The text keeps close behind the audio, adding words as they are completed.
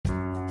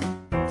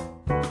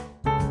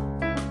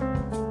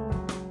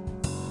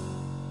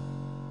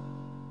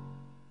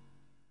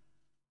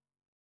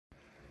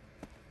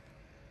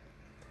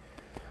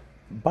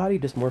Body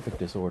dysmorphic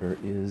disorder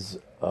is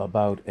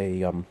about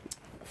a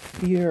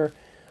fear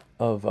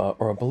of,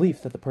 or a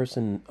belief that the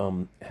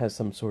person has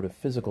some sort of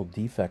physical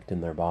defect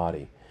in their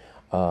body,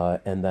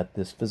 and that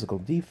this physical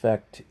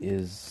defect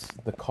is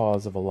the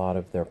cause of a lot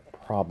of their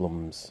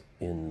problems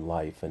in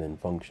life and in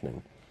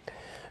functioning.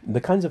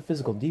 The kinds of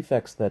physical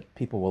defects that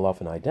people will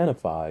often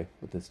identify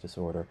with this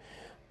disorder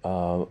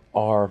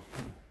are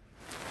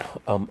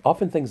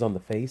often things on the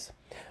face,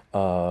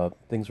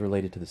 things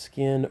related to the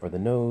skin or the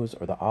nose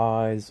or the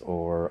eyes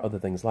or other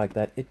things like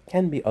that. It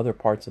can be other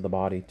parts of the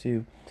body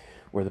too,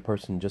 where the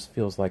person just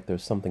feels like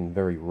there's something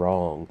very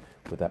wrong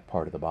with that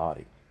part of the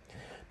body.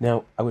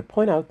 Now, I would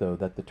point out, though,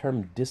 that the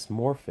term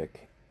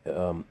dysmorphic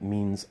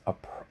means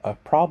a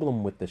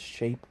problem with the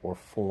shape or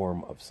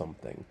form of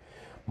something.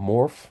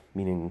 Morph,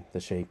 meaning the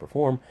shape or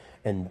form,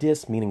 and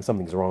dys, meaning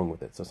something's wrong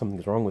with it. So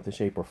something's wrong with the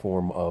shape or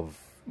form of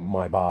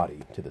my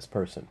body to this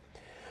person.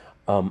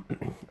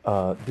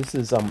 This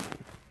is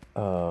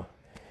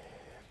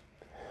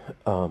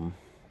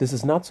this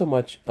is not so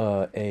much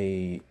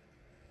a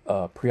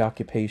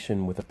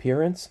preoccupation with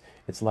appearance.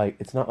 It's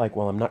not like,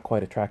 well, I'm not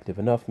quite attractive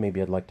enough.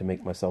 Maybe I'd like to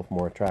make myself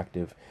more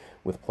attractive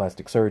with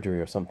plastic surgery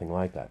or something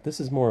like that. This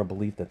is more a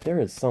belief that there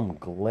is some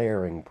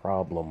glaring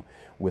problem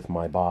with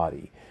my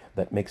body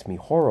that makes me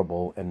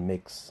horrible and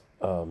makes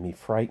me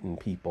frighten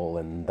people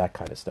and that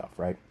kind of stuff,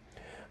 right?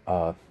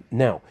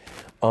 Now,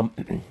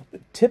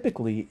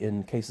 typically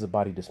in cases of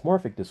body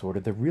dysmorphic disorder,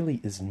 there really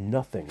is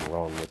nothing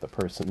wrong with a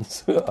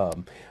person's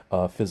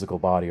physical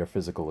body or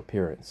physical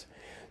appearance.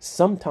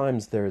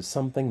 Sometimes there is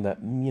something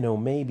that,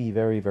 may be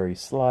very, very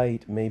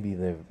slight. Maybe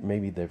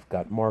they've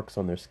got marks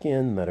on their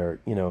skin that are,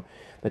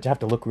 that you have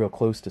to look real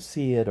close to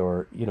see it,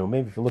 or,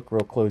 maybe if you look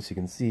real close, you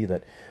can see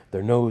that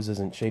their nose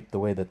isn't shaped the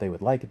way that they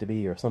would like it to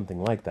be, or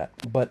something like that.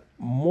 But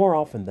more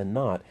often than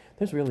not,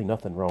 there's really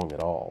nothing wrong at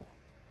all.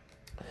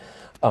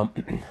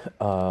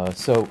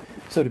 So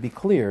to be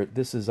clear,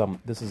 this is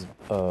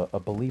a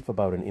belief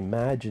about an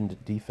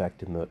imagined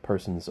defect in the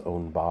person's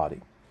own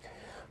body.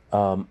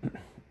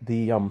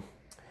 The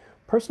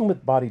person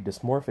with body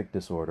dysmorphic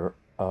disorder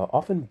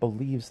often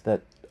believes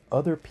that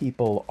other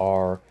people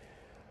are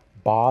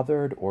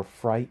bothered or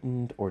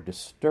frightened or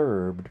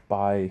disturbed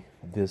by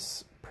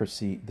this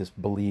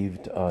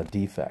believed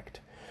defect.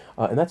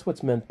 And that's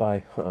what's meant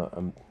by,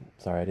 I'm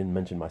sorry, I didn't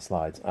mention my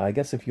slides. I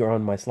guess if you're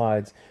on my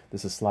slides,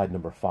 this is slide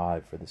number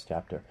 5 for this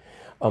chapter.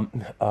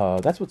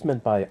 That's what's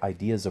meant by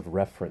ideas of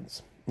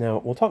reference. Now,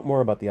 we'll talk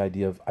more about the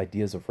idea of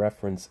ideas of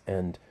reference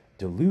and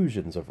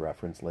delusions of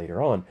reference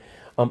later on.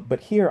 But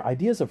here,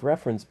 ideas of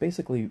reference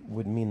basically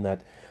would mean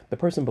that the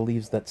person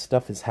believes that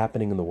stuff is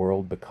happening in the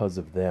world because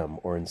of them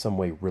or in some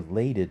way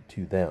related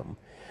to them.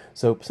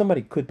 So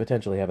somebody could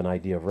potentially have an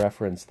idea of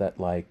reference that,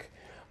 like,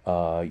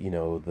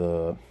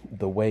 the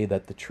way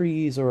that the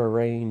trees are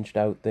arranged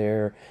out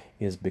there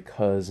is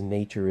because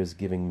nature is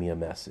giving me a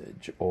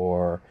message,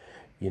 or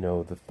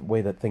the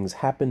way that things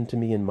happen to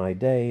me in my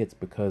day, it's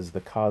because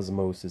the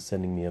cosmos is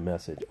sending me a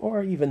message,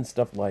 or even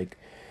stuff like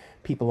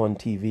people on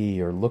TV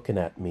are looking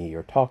at me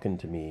or talking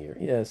to me,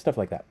 or stuff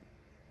like that.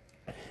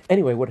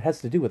 Anyway, what it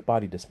has to do with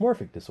body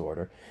dysmorphic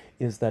disorder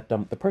is that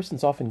the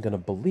person's often going to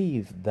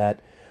believe that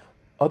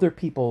other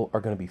people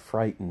are going to be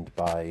frightened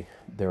by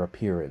their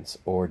appearance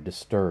or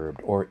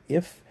disturbed, or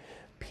if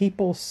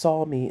people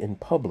saw me in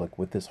public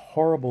with this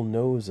horrible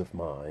nose of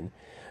mine,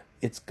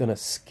 it's going to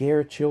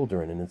scare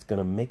children and it's going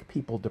to make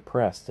people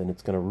depressed and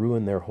it's going to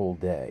ruin their whole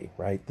day,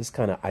 right? This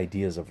kind of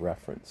ideas of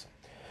reference.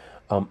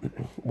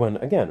 When,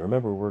 again,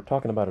 remember, we're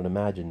talking about an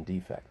imagined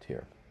defect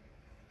here.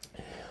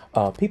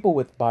 People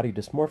with body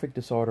dysmorphic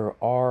disorder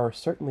are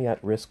certainly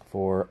at risk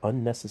for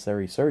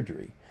unnecessary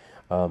surgery.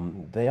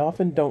 They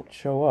often don't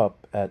show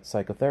up at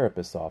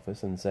psychotherapist's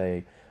office and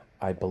say,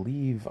 I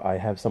believe I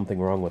have something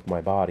wrong with my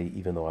body,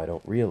 even though I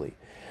don't really.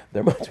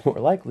 They're much more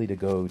likely to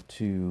go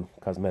to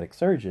cosmetic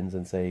surgeons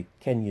and say,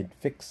 can you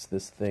fix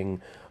this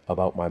thing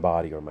about my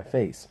body or my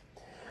face?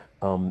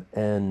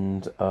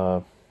 Sometimes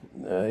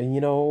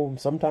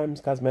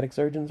cosmetic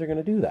surgeons are going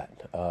to do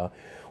that.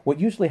 What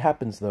usually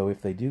happens, though,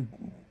 if they do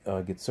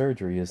get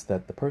surgery, is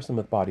that the person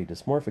with body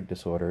dysmorphic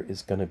disorder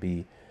is going to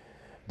be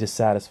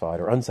dissatisfied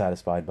or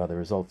unsatisfied by the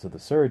results of the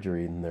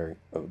surgery, and they're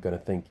going to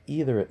think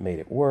either it made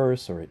it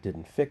worse or it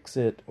didn't fix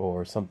it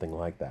or something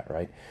like that,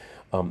 right?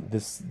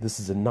 This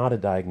is not a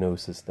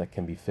diagnosis that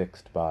can be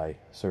fixed by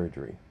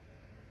surgery.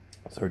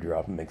 Surgery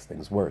often makes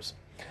things worse.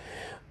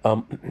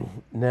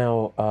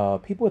 Now,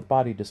 people with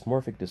body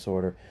dysmorphic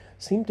disorder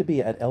seem to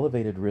be at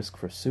elevated risk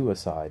for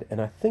suicide, and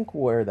I think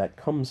where that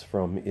comes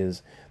from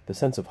is the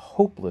sense of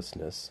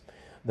hopelessness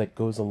that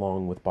goes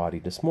along with body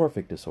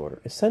dysmorphic disorder.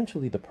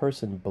 Essentially, the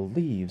person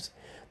believes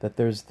that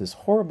there's this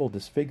horrible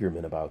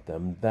disfigurement about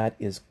them that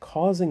is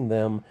causing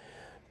them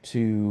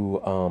to,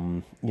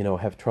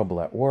 have trouble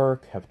at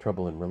work, have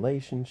trouble in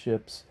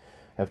relationships,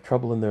 have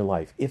trouble in their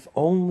life. If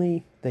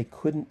only they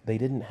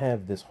didn't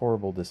have this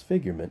horrible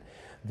disfigurement,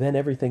 then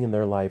everything in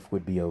their life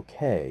would be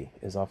okay,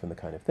 is often the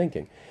kind of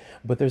thinking.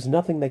 But there's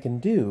nothing they can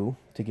do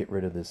to get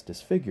rid of this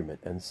disfigurement.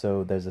 And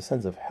so there's a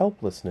sense of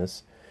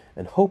helplessness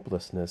and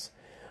hopelessness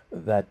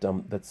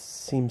that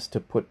seems to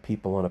put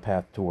people on a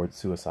path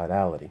towards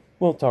suicidality.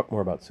 We'll talk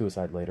more about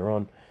suicide later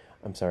on.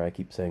 I'm sorry, I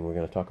keep saying we're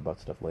going to talk about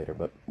stuff later,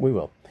 but we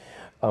will.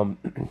 Um,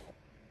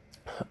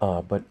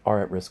 but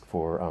are at risk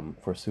for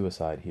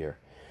suicide here.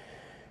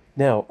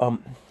 Now,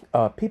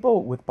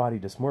 people with body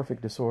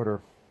dysmorphic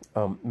disorder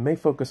may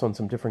focus on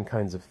some different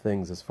kinds of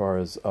things as far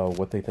as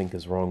what they think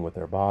is wrong with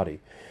their body.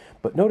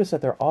 But notice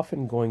that they're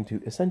often going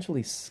to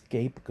essentially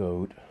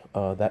scapegoat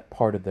that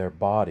part of their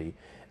body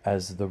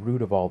as the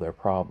root of all their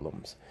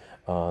problems.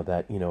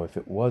 That, if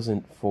it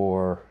wasn't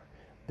for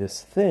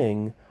this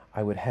thing,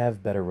 I would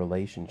have better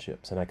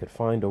relationships and I could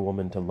find a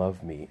woman to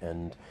love me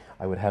and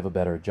I would have a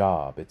better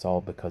job. It's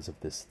all because of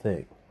this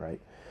thing,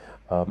 right?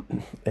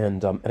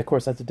 And of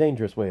course, that's a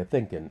dangerous way of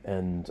thinking.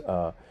 And,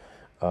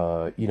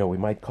 we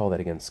might call that,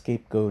 again,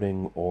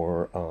 scapegoating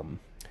or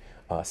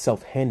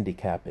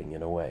self-handicapping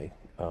in a way,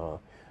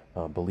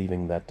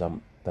 believing that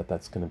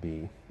that's going to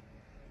be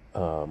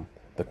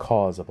the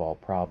cause of all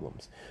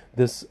problems.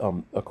 This,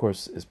 of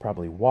course, is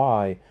probably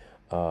why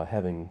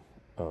having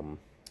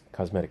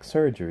cosmetic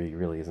surgery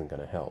really isn't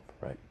going to help,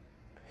 right?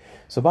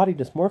 So body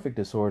dysmorphic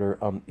disorder,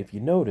 if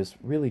you notice,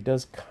 really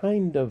does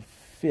kind of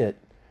fit,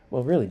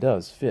 well, really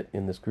does fit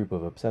in this group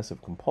of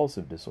obsessive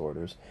compulsive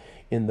disorders,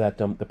 in that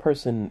the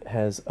person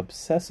has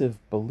obsessive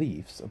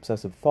beliefs,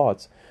 obsessive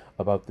thoughts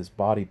about this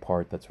body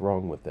part that's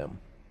wrong with them.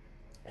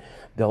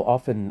 They'll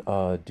often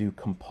do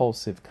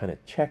compulsive kind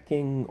of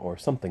checking or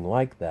something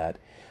like that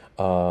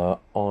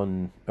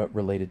on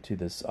related to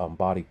this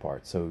body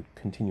part. So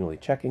continually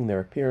checking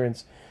their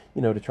appearance,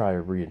 to try to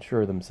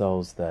reassure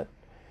themselves that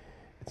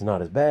it's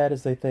not as bad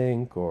as they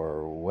think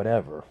or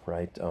whatever,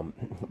 right?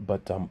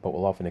 But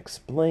will often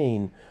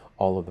explain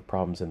all of the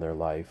problems in their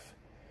life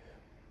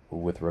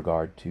with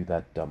regard to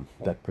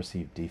that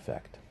perceived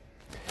defect.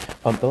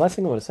 The last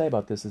thing I want to say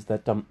about this is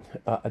that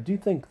I do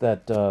think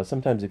that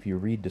sometimes if you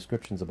read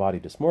descriptions of body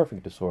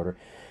dysmorphic disorder,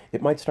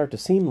 it might start to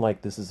seem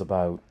like this is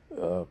about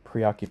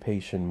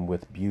preoccupation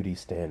with beauty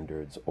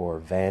standards or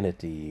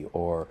vanity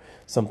or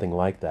something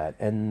like that.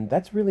 And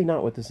that's really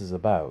not what this is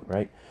about,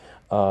 right?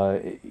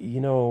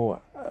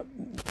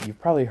 You've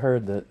probably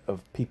heard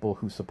of people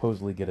who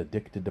supposedly get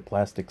addicted to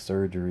plastic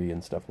surgery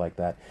and stuff like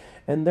that.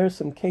 And there's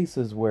some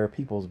cases where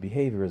people's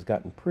behavior has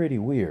gotten pretty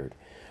weird.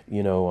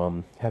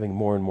 Having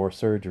more and more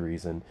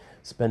surgeries and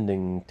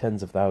spending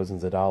tens of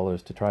thousands of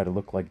dollars to try to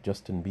look like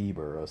Justin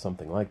Bieber or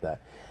something like that.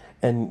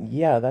 And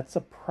yeah, that's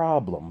a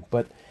problem,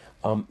 but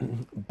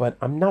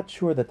I'm not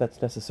sure that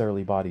that's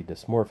necessarily body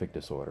dysmorphic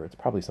disorder. It's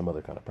probably some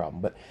other kind of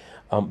problem. But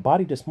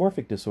body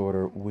dysmorphic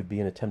disorder would be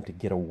an attempt to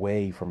get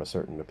away from a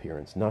certain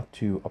appearance, not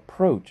to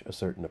approach a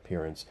certain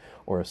appearance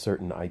or a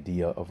certain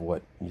idea of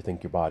what you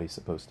think your body's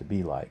supposed to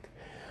be like.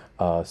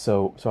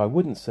 So I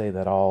wouldn't say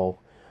that all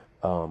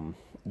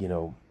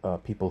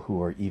people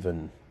who are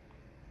even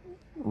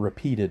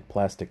repeated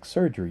plastic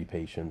surgery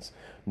patients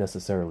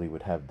necessarily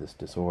would have this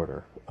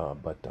disorder.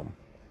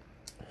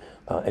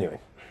 Anyway,